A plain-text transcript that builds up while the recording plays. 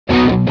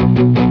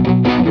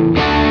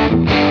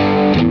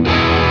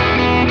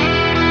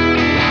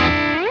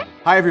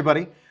Hi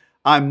everybody,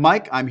 I'm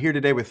Mike. I'm here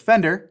today with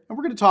Fender, and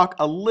we're going to talk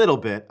a little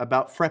bit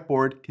about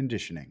fretboard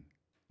conditioning.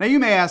 Now you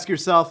may ask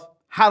yourself,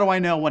 how do I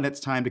know when it's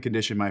time to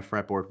condition my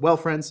fretboard? Well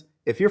friends,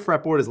 if your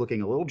fretboard is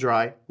looking a little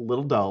dry, a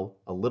little dull,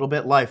 a little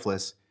bit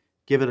lifeless,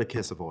 give it a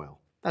kiss of oil.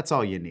 That's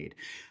all you need.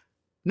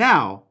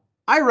 Now,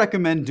 I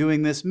recommend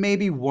doing this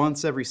maybe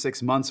once every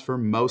 6 months for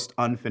most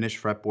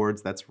unfinished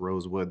fretboards. That's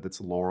rosewood,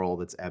 that's laurel,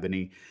 that's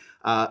ebony.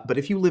 But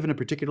if you live in a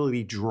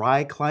particularly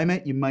dry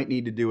climate, you might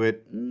need to do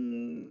it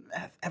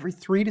every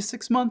 3 to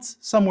 6 months,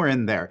 somewhere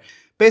in there.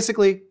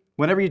 Basically,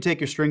 whenever you take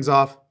your strings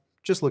off,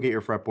 just look at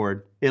your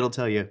fretboard. It'll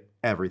tell you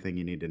everything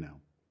you need to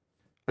know.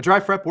 A dry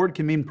fretboard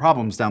can mean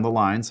problems down the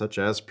line, such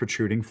as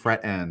protruding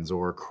fret ends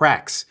or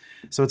cracks,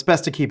 so it's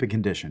best to keep it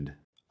conditioned.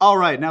 All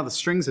right, now the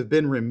strings have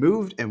been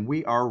removed and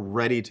we are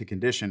ready to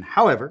condition.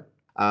 However,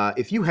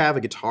 if you have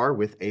a guitar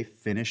with a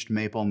finished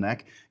maple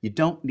neck, you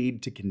don't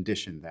need to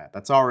condition that.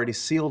 That's already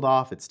sealed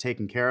off, it's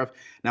taken care of.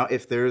 Now,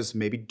 if there's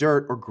maybe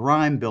dirt or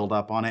grime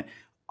buildup on it,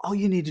 all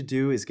you need to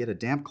do is get a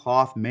damp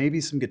cloth,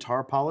 maybe some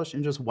guitar polish,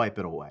 and just wipe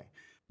it away.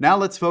 Now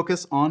let's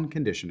focus on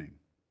conditioning.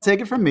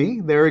 Take it from me,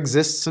 there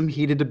exists some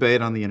heated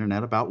debate on the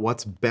internet about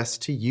what's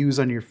best to use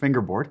on your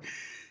fingerboard.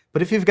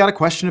 But if you've got a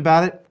question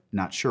about it,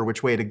 not sure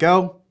which way to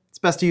go, it's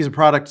best to use a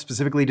product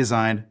specifically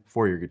designed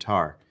for your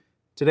guitar.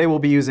 Today we'll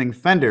be using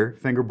Fender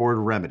Fingerboard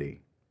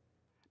Remedy.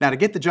 Now to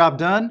get the job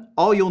done,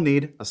 all you'll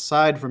need,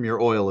 aside from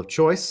your oil of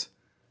choice,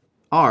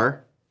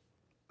 are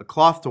a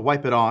cloth to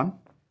wipe it on,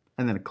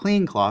 and then a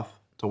clean cloth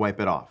to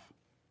wipe it off.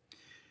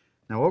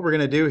 Now what we're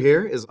going to do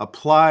here is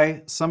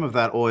apply some of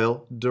that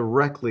oil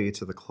directly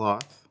to the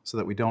cloth so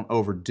that we don't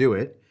overdo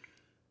it.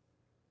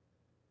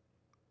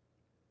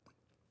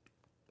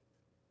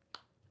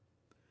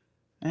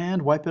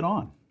 And wipe it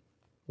on.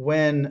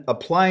 When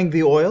applying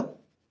the oil,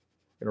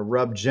 I'm going to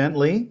rub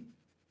gently,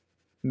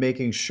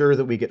 making sure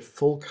that we get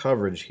full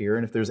coverage here.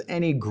 And if there's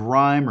any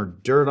grime or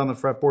dirt on the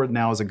fretboard,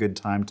 now is a good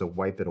time to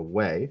wipe it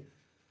away.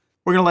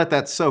 We're going to let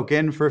that soak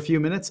in for a few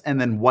minutes and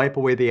then wipe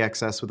away the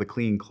excess with a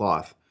clean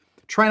cloth.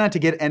 Try not to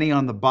get any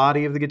on the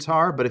body of the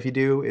guitar, but if you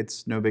do,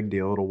 it's no big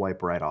deal. It'll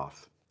wipe right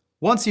off.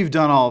 Once you've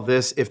done all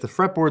this, if the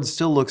fretboard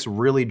still looks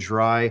really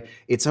dry,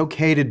 it's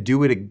okay to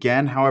do it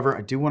again. However,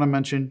 I do want to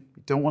mention,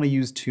 you don't want to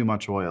use too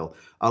much oil.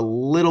 A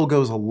little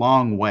goes a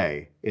long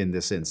way in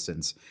this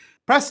instance.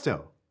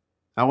 Presto!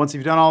 Now once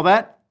you've done all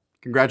that,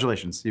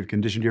 congratulations, you've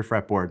conditioned your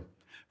fretboard.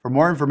 For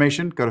more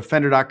information, go to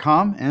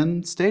fender.com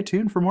and stay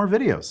tuned for more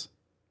videos.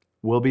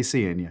 We'll be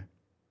seeing you.